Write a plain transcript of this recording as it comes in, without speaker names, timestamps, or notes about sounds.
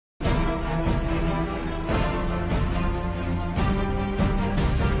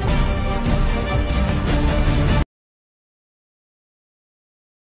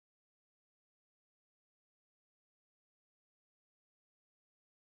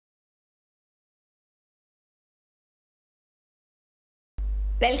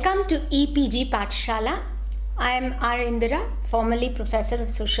Welcome to EPG Pathshala. I am R. Indira, formerly Professor of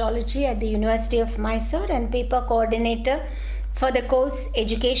Sociology at the University of Mysore and paper coordinator for the course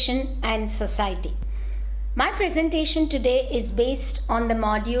Education and Society. My presentation today is based on the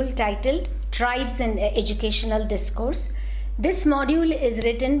module titled Tribes and Educational Discourse. This module is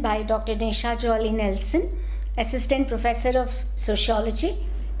written by Dr. Nisha Jolly Nelson, Assistant Professor of Sociology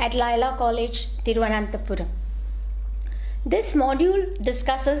at Laila College, Thiruvananthapuram. This module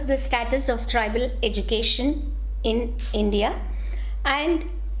discusses the status of tribal education in India and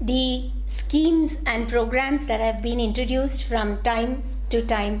the schemes and programs that have been introduced from time to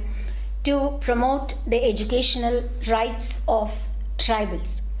time to promote the educational rights of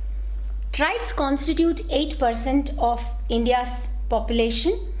tribals. Tribes constitute 8% of India's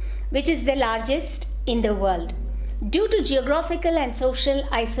population, which is the largest in the world. Due to geographical and social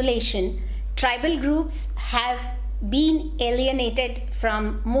isolation, tribal groups have been alienated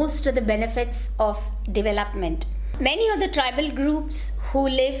from most of the benefits of development. Many of the tribal groups who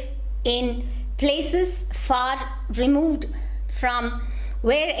live in places far removed from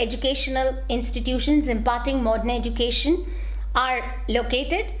where educational institutions imparting modern education are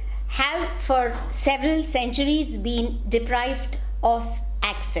located have for several centuries been deprived of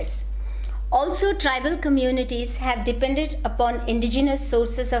access. Also, tribal communities have depended upon indigenous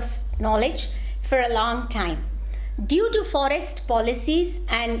sources of knowledge for a long time. Due to forest policies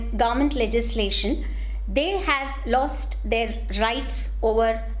and government legislation, they have lost their rights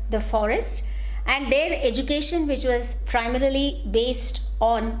over the forest, and their education, which was primarily based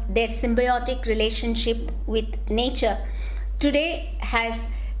on their symbiotic relationship with nature, today has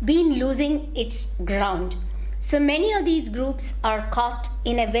been losing its ground. So many of these groups are caught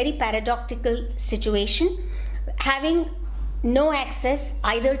in a very paradoxical situation, having no access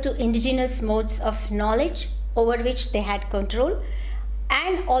either to indigenous modes of knowledge over which they had control,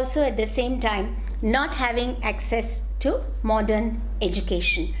 and also at the same time not having access to modern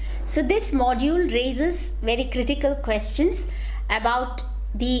education. So this module raises very critical questions about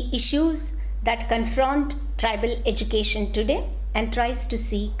the issues that confront tribal education today and tries to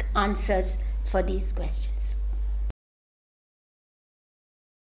seek answers for these questions.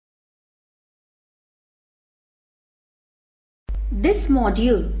 This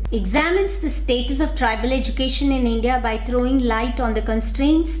module examines the status of tribal education in India by throwing light on the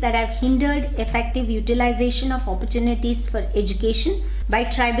constraints that have hindered effective utilization of opportunities for education by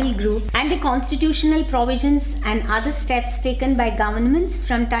tribal groups and the constitutional provisions and other steps taken by governments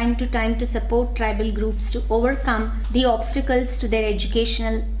from time to time to support tribal groups to overcome the obstacles to their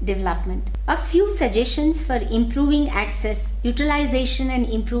educational development. A few suggestions for improving access, utilization and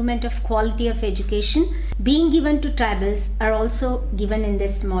improvement of quality of education being given to tribals are also given in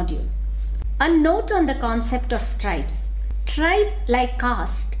this module. A note on the concept of tribes. Tribe, like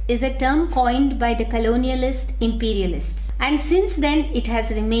caste, is a term coined by the colonialist imperialists, and since then it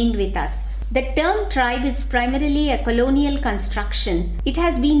has remained with us. The term tribe is primarily a colonial construction. It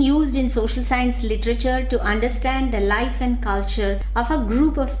has been used in social science literature to understand the life and culture of a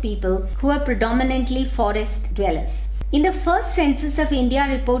group of people who are predominantly forest dwellers. In the first census of India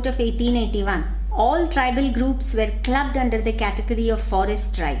report of 1881, all tribal groups were clubbed under the category of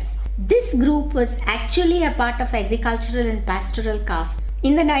forest tribes. This group was actually a part of agricultural and pastoral caste.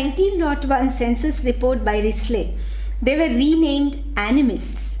 In the 1901 census report by Risley, they were renamed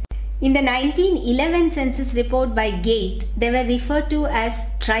animists. In the 1911 census report by Gate, they were referred to as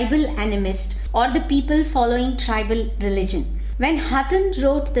tribal animists or the people following tribal religion. When Hutton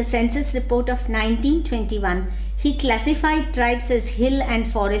wrote the census report of 1921, he classified tribes as hill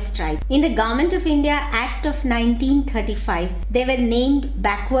and forest tribes. In the Government of India Act of 1935, they were named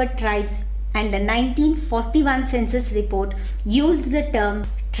backward tribes, and the 1941 census report used the term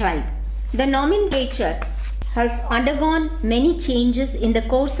tribe. The nomenclature has undergone many changes in the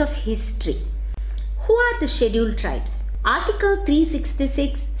course of history. Who are the scheduled tribes? Article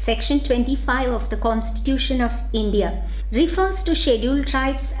 366, Section 25 of the Constitution of India refers to scheduled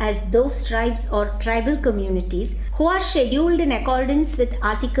tribes as those tribes or tribal communities who are scheduled in accordance with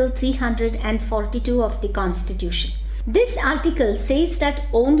Article 342 of the Constitution. This article says that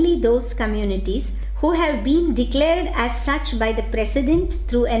only those communities who have been declared as such by the President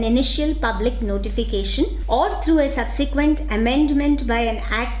through an initial public notification or through a subsequent amendment by an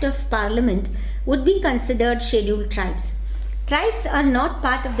Act of Parliament would be considered scheduled tribes. Tribes are not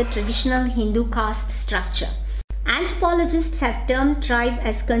part of the traditional Hindu caste structure. Anthropologists have termed tribe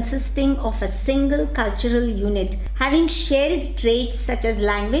as consisting of a single cultural unit having shared traits such as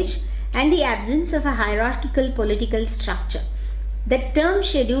language and the absence of a hierarchical political structure. The term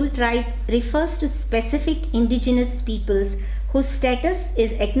scheduled tribe refers to specific indigenous peoples whose status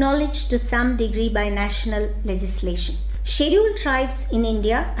is acknowledged to some degree by national legislation. Scheduled tribes in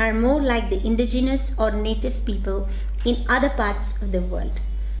India are more like the indigenous or native people in other parts of the world.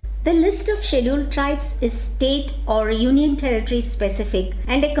 The list of scheduled tribes is state or union territory specific,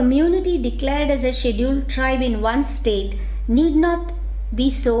 and a community declared as a scheduled tribe in one state need not be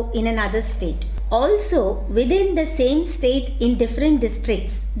so in another state. Also, within the same state in different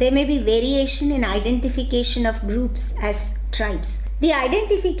districts, there may be variation in identification of groups as tribes. The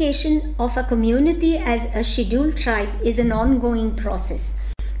identification of a community as a scheduled tribe is an ongoing process.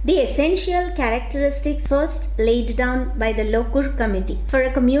 The essential characteristics first laid down by the Lokur Committee for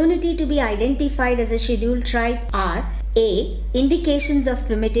a community to be identified as a scheduled tribe are A. Indications of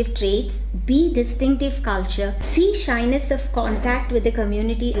primitive traits, B. Distinctive culture, C. Shyness of contact with the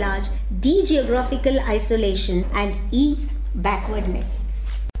community at large, D. Geographical isolation, and E. Backwardness.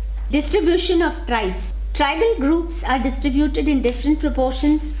 Distribution of tribes. Tribal groups are distributed in different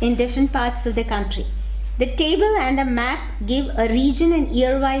proportions in different parts of the country. The table and the map give a region and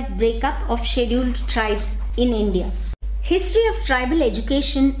year-wise breakup of scheduled tribes in India. History of tribal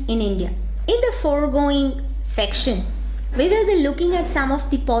education in India. In the foregoing section, we will be looking at some of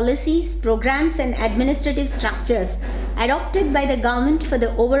the policies, programs and administrative structures adopted by the government for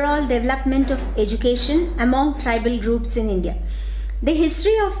the overall development of education among tribal groups in India. The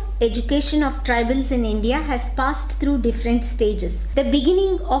history of education of tribals in India has passed through different stages. The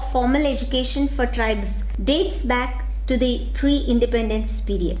beginning of formal education for tribes dates back to the pre-independence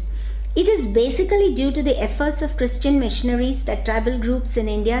period. It is basically due to the efforts of Christian missionaries that tribal groups in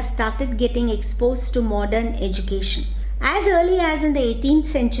India started getting exposed to modern education. As early as in the 18th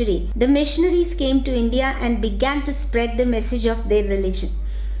century, the missionaries came to India and began to spread the message of their religion.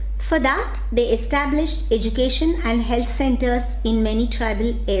 For that, they established education and health centers in many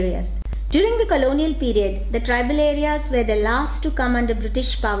tribal areas. During the colonial period, the tribal areas were the last to come under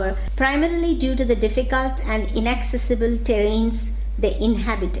British power, primarily due to the difficult and inaccessible terrains they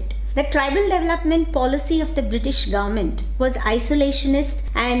inhabited. The tribal development policy of the British government was isolationist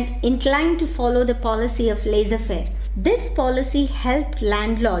and inclined to follow the policy of laissez-faire. This policy helped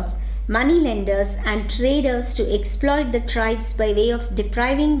landlords, moneylenders and traders to exploit the tribes by way of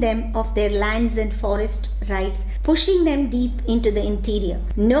depriving them of their lands and forest rights, pushing them deep into the interior.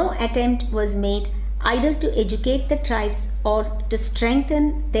 No attempt was made either to educate the tribes or to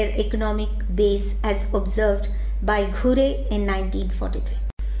strengthen their economic base as observed by Ghure in 1943.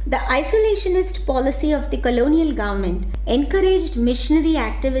 The isolationist policy of the colonial government encouraged missionary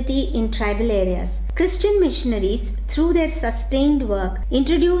activity in tribal areas. Christian missionaries, through their sustained work,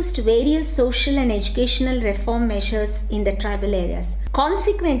 introduced various social and educational reform measures in the tribal areas.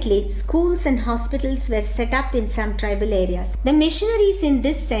 Consequently, schools and hospitals were set up in some tribal areas. The missionaries in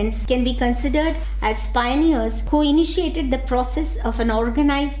this sense can be considered as pioneers who initiated the process of an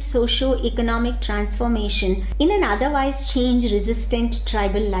organized socio-economic transformation in an otherwise change-resistant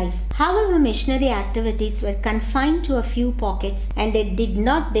tribal life. However, missionary activities were confined to a few pockets and they did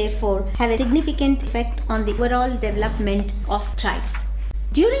not therefore have a significant effect on the overall development of tribes.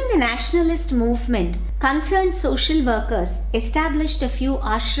 During the nationalist movement, concerned social workers established a few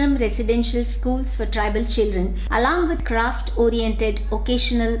ashram residential schools for tribal children along with craft-oriented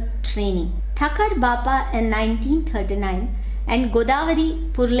occasional training. Thakar Bapa in 1939 and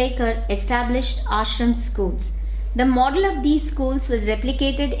Godavari Purlekar established ashram schools. The model of these schools was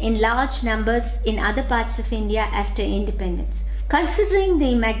replicated in large numbers in other parts of India after independence. Considering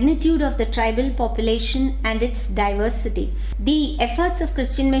the magnitude of the tribal population and its diversity, the efforts of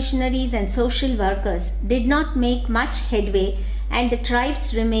Christian missionaries and social workers did not make much headway and the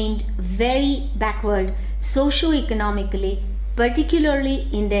tribes remained very backward socio-economically, particularly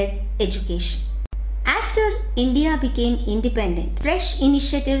in their education. After India became independent, fresh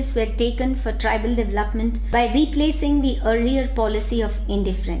initiatives were taken for tribal development by replacing the earlier policy of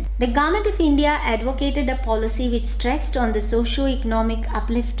indifference. The Government of India advocated a policy which stressed on the socio-economic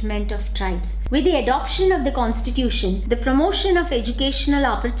upliftment of tribes. With the adoption of the Constitution, the promotion of educational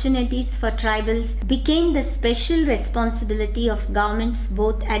opportunities for tribals became the special responsibility of governments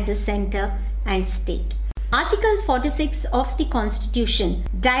both at the center and state. Article 46 of the Constitution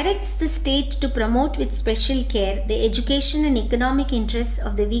directs the state to promote with special care the education and economic interests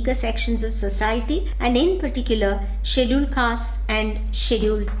of the weaker sections of society and in particular scheduled castes and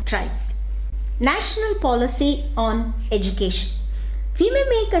scheduled tribes. National policy on education. We may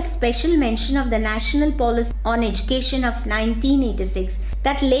make a special mention of the National Policy on Education of 1986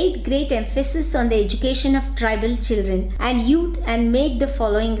 that laid great emphasis on the education of tribal children and youth and made the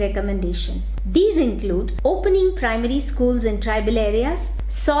following recommendations. These include opening primary schools in tribal areas,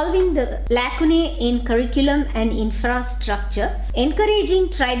 solving the lacunae in curriculum and infrastructure,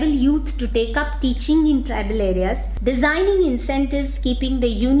 encouraging tribal youth to take up teaching in tribal areas, designing incentives keeping the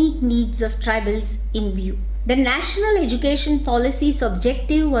unique needs of tribals in view. The national education policy's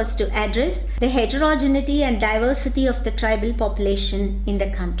objective was to address the heterogeneity and diversity of the tribal population in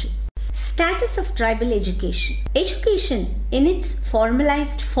the country. Status of tribal education. Education in its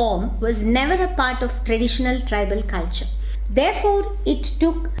formalized form was never a part of traditional tribal culture. Therefore, it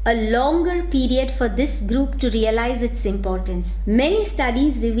took a longer period for this group to realize its importance. Many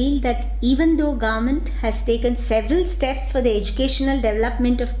studies reveal that even though government has taken several steps for the educational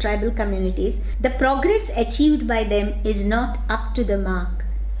development of tribal communities, the progress achieved by them is not up to the mark.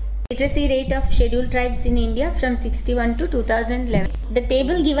 Literacy rate of scheduled tribes in India from 61 to 2011. The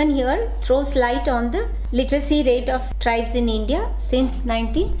table given here throws light on the literacy rate of tribes in India since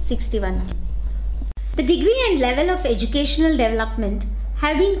 1961. The degree and level of educational development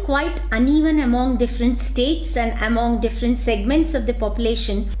have been quite uneven among different states and among different segments of the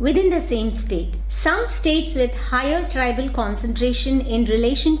population within the same state. Some states with higher tribal concentration in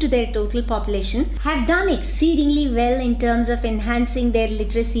relation to their total population have done exceedingly well in terms of enhancing their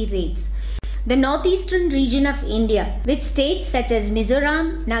literacy rates. The northeastern region of India, with states such as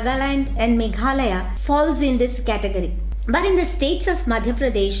Mizoram, Nagaland and Meghalaya, falls in this category. But in the states of Madhya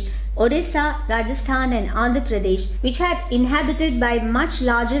Pradesh, Odisha, Rajasthan and Andhra Pradesh, which are inhabited by much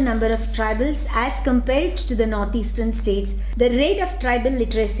larger number of tribals as compared to the northeastern states, the rate of tribal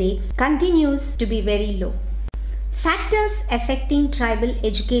literacy continues to be very low. Factors affecting tribal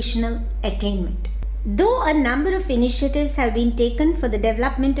educational attainment. Though a number of initiatives have been taken for the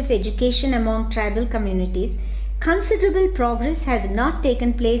development of education among tribal communities, considerable progress has not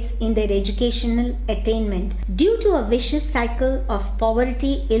taken place in their educational attainment due to a vicious cycle of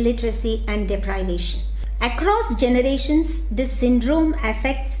poverty, illiteracy and deprivation. Across generations, this syndrome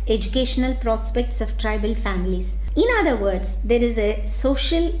affects educational prospects of tribal families. In other words, there is a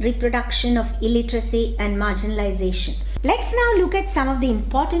social reproduction of illiteracy and marginalization. Let's now look at some of the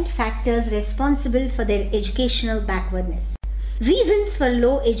important factors responsible for their educational backwardness. Reasons for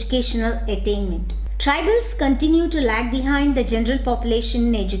low educational attainment. Tribals continue to lag behind the general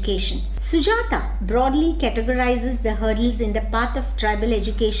population in education. Sujata broadly categorizes the hurdles in the path of tribal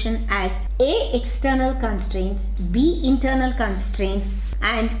education as A. External constraints, B. Internal constraints,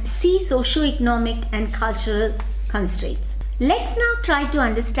 and C. Socio-economic and cultural constraints. Let's now try to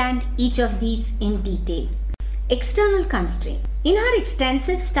understand each of these in detail. External constraint. In her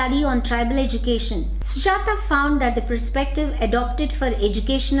extensive study on tribal education, Sujata found that the perspective adopted for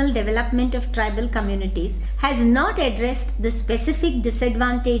educational development of tribal communities has not addressed the specific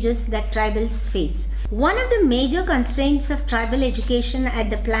disadvantages that tribals face. One of the major constraints of tribal education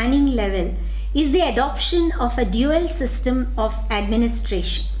at the planning level is the adoption of a dual system of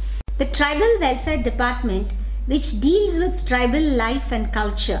administration. The Tribal Welfare Department, which deals with tribal life and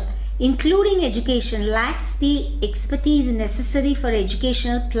culture, including education, lacks the expertise necessary for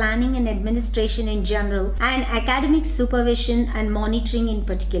educational planning and administration in general and academic supervision and monitoring in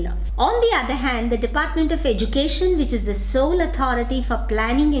particular. On the other hand, the Department of Education, which is the sole authority for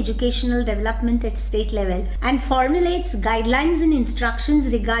planning educational development at state level and formulates guidelines and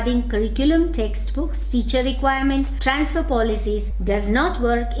instructions regarding curriculum, textbooks, teacher requirement, transfer policies, does not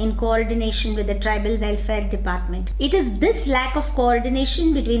work in coordination with the Tribal Welfare Department. It is this lack of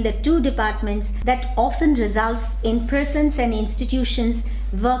coordination between the two departments that often results in persons and institutions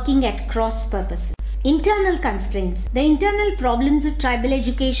working at cross purposes. Internal constraints. The internal problems of tribal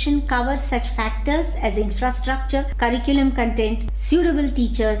education cover such factors as infrastructure, curriculum content, suitable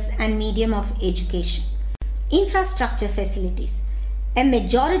teachers, and medium of education. Infrastructure facilities. A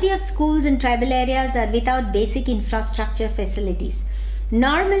majority of schools in tribal areas are without basic infrastructure facilities.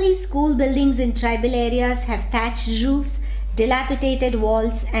 Normally, school buildings in tribal areas have thatched roofs, dilapidated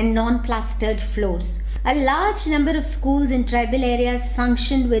walls, and non-plastered floors. A large number of schools in tribal areas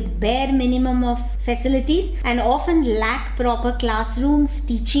function with bare minimum of facilities and often lack proper classrooms,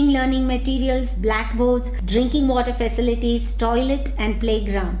 teaching learning materials, blackboards, drinking water facilities, toilet and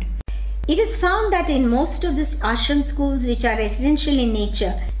playground. It is found that in most of the ashram schools, which are residential in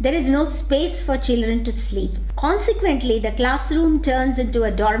nature, there is no space for children to sleep. Consequently, the classroom turns into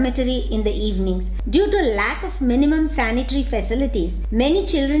a dormitory in the evenings. Due to lack of minimum sanitary facilities, many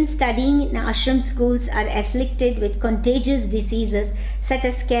children studying in ashram schools are afflicted with contagious diseases such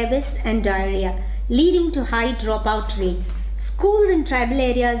as scabies and diarrhea, leading to high dropout rates. Schools in tribal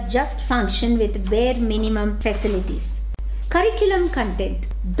areas just function with bare minimum facilities. Curriculum content.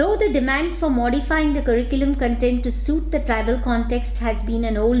 Though the demand for modifying the curriculum content to suit the tribal context has been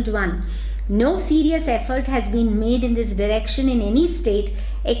an old one, No serious effort has been made in this direction in any state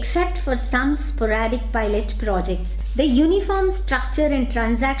except for some sporadic pilot projects. The uniform structure and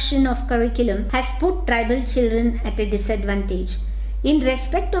transaction of curriculum has put tribal children at a disadvantage. In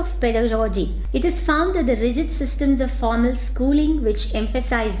respect of pedagogy, it is found that the rigid systems of formal schooling which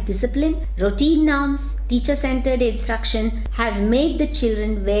emphasize discipline, routine norms, teacher-centered instruction have made the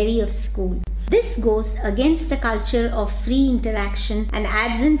children wary of school. This goes against the culture of free interaction and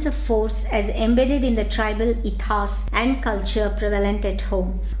absence of force as embedded in the tribal ethos and culture prevalent at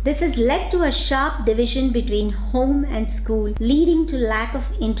home. This has led to a sharp division between home and school, leading to lack of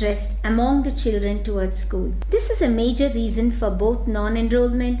interest among the children towards school. This is a major reason for both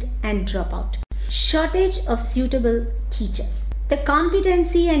non-enrollment and dropout. Shortage of suitable teachers. The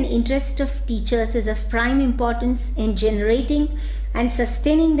competency and interest of teachers is of prime importance in generating and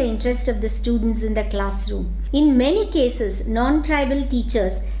sustaining the interest of the students in the classroom. In many cases, non-tribal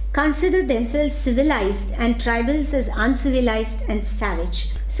teachers consider themselves civilized and tribals as uncivilized and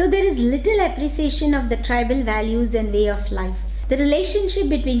savage. So there is little appreciation of the tribal values and way of life. The relationship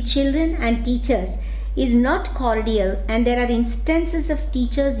between children and teachers is not cordial, and there are instances of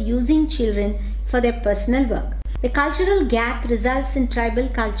teachers using children for their personal work. The cultural gap results in tribal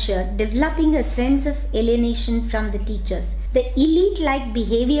culture developing a sense of alienation from the teachers. The elite-like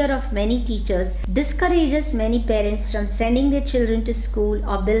behavior of many teachers discourages many parents from sending their children to school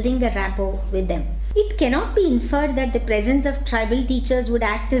or building a rapport with them. It cannot be inferred that the presence of tribal teachers would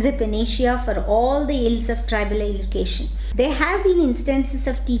act as a panacea for all the ills of tribal education. There have been instances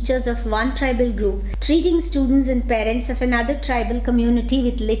of teachers of one tribal group treating students and parents of another tribal community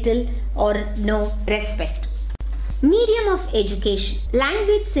with little or no respect. Medium of education.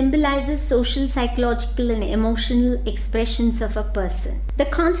 Language symbolizes social, psychological and emotional expressions of a person. The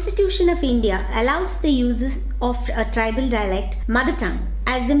Constitution of India allows the use of a tribal dialect, mother tongue,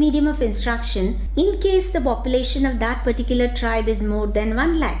 as the medium of instruction in case the population of that particular tribe is more than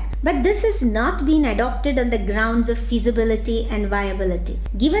 1 lakh. But this has not been adopted on the grounds of feasibility and viability.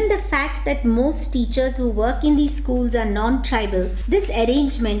 Given the fact that most teachers who work in these schools are non-tribal, this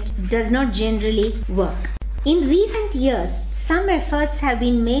arrangement does not generally work. In recent years, some efforts have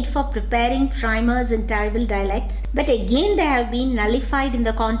been made for preparing primers in tribal dialects, but again they have been nullified in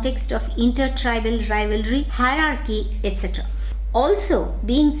the context of inter-tribal rivalry, hierarchy, etc. Also,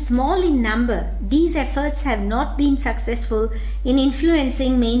 being small in number, these efforts have not been successful in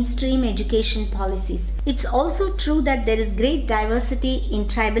influencing mainstream education policies. It's also true that there is great diversity in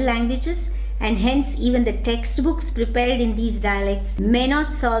tribal languages, and hence even the textbooks prepared in these dialects may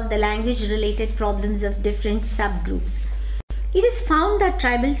not solve the language-related problems of different subgroups. It is found that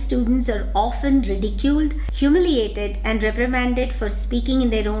tribal students are often ridiculed, humiliated and reprimanded for speaking in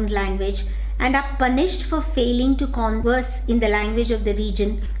their own language, and are punished for failing to converse in the language of the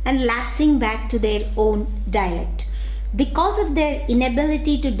region and lapsing back to their own dialect. Because of their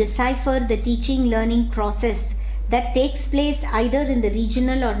inability to decipher the teaching-learning process that takes place either in the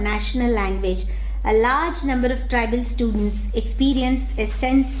regional or national language, a large number of tribal students experience a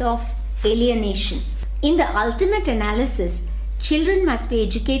sense of alienation. In the ultimate analysis, children must be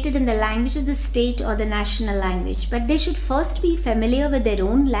educated in the language of the state or the national language, but they should first be familiar with their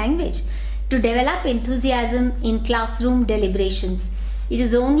own language to develop enthusiasm in classroom deliberations. It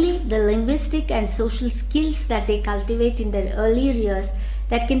is only the linguistic and social skills that they cultivate in their earlier years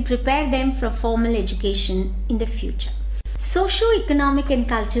that can prepare them for formal education in the future. Socio-economic and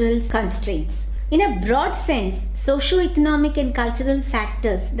cultural constraints. In a broad sense, socio-economic and cultural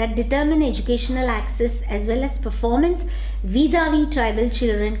factors that determine educational access as well as performance vis-a-vis tribal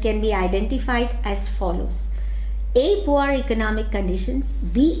children can be identified as follows. A. Poor economic conditions.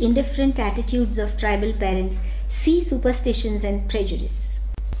 B. Indifferent attitudes of tribal parents. C. Superstitions and prejudices.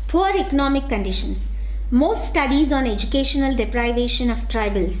 Poor economic conditions. Most studies on educational deprivation of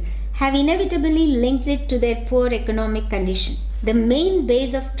tribals have inevitably linked it to their poor economic condition. The main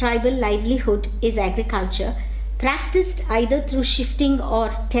base of tribal livelihood is agriculture, practiced either through shifting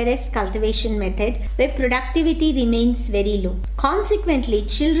or terrace cultivation method, where productivity remains very low. Consequently,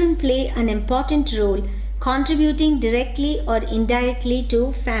 children play an important role, contributing directly or indirectly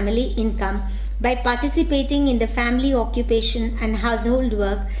to family income by participating in the family occupation and household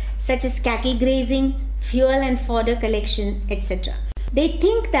work such as cattle grazing, fuel and fodder collection, etc. They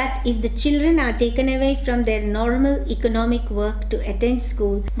think that if the children are taken away from their normal economic work to attend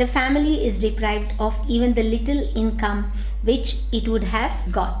school, the family is deprived of even the little income which it would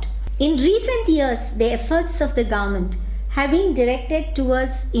have got. In recent years, the efforts of the government have been directed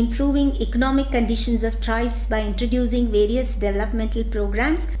towards improving economic conditions of tribes by introducing various developmental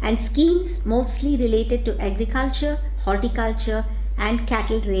programs and schemes mostly related to agriculture, horticulture and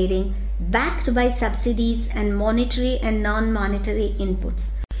cattle rearing, backed by subsidies and monetary and non-monetary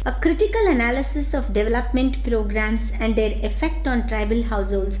inputs. A critical analysis of development programs and their effect on tribal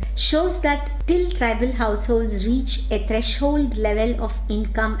households shows that till tribal households reach a threshold level of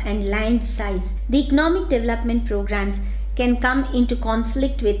income and land size, the economic development programs can come into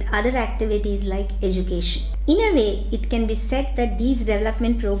conflict with other activities like education. In a way, it can be said that these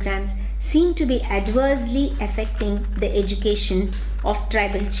development programs seem to be adversely affecting the education of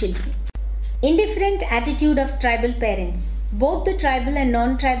tribal children. Indifferent attitude of tribal parents. Both the tribal and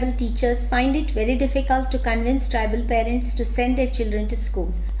non-tribal teachers find it very difficult to convince tribal parents to send their children to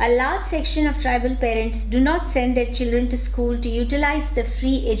school. A large section of tribal parents do not send their children to school to utilize the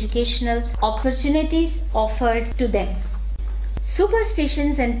free educational opportunities offered to them.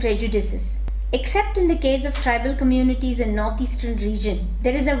 Superstitions and prejudices. Except in the case of tribal communities in northeastern region,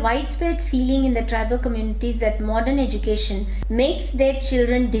 there is a widespread feeling in the tribal communities that modern education makes their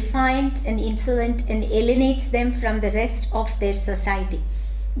children defiant and insolent and alienates them from the rest of their society.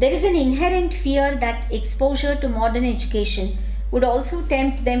 There is an inherent fear that exposure to modern education would also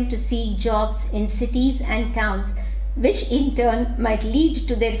tempt them to seek jobs in cities and towns, which in turn might lead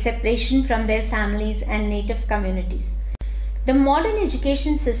to their separation from their families and native communities. The modern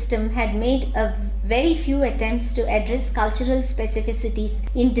education system had made a very few attempts to address cultural specificities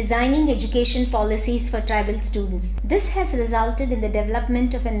in designing education policies for tribal students. This has resulted in the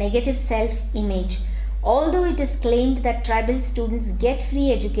development of a negative self-image. Although it is claimed that tribal students get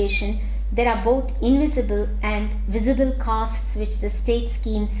free education, there are both invisible and visible costs which the state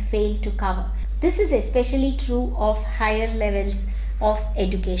schemes fail to cover. This is especially true of higher levels of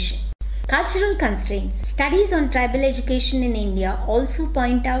education. Cultural constraints. Studies on tribal education in India also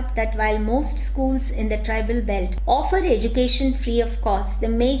point out that while most schools in the tribal belt offer education free of cost, the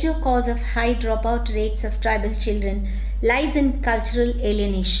major cause of high dropout rates of tribal children lies in cultural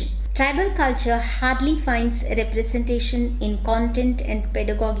alienation. Tribal culture hardly finds a representation in content and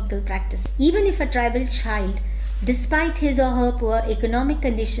pedagogical practice. Even if a tribal child, despite his or her poor economic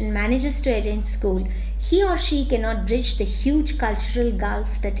condition, manages to attend school, he or she cannot bridge the huge cultural gulf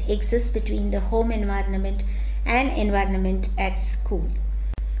that exists between the home environment and environment at school.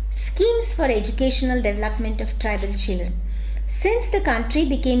 Schemes for educational development of tribal children. Since the country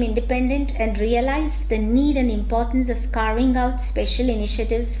became independent and realized the need and importance of carving out special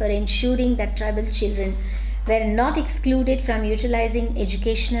initiatives for ensuring that tribal children were not excluded from utilizing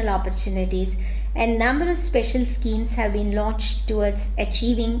educational opportunities, a number of special schemes have been launched towards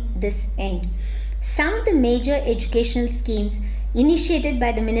achieving this end. Some of the major educational schemes initiated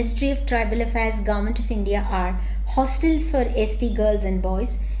by the Ministry of Tribal Affairs, Government of India are hostels for ST girls and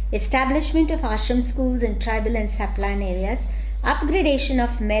boys, establishment of ashram schools in tribal and subclan areas, upgradation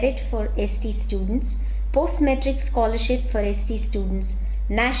of merit for ST students, post-metric scholarship for ST students,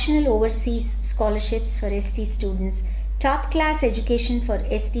 national overseas scholarships for ST students, top-class education for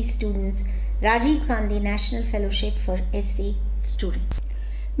ST students, Rajiv Gandhi National Fellowship for ST students.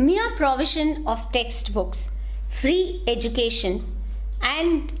 Mere provision of textbooks, free education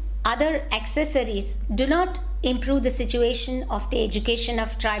and other accessories do not improve the situation of the education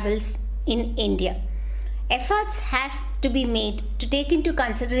of tribals in India. Efforts have to be made to take into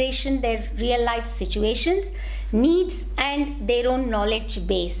consideration their real life situations, needs and their own knowledge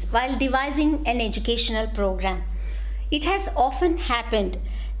base while devising an educational program. It has often happened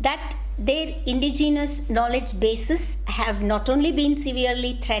that their indigenous knowledge bases have not only been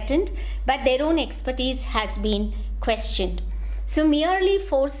severely threatened, but their own expertise has been questioned. So merely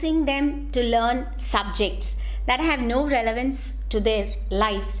forcing them to learn subjects that have no relevance to their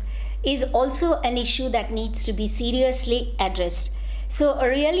lives is also an issue that needs to be seriously addressed. So a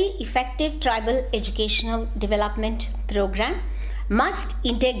really effective tribal educational development program must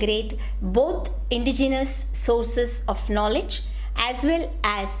integrate both indigenous sources of knowledge as well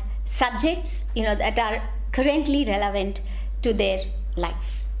as subjects that are currently relevant to their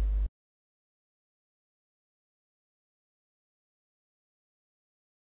life.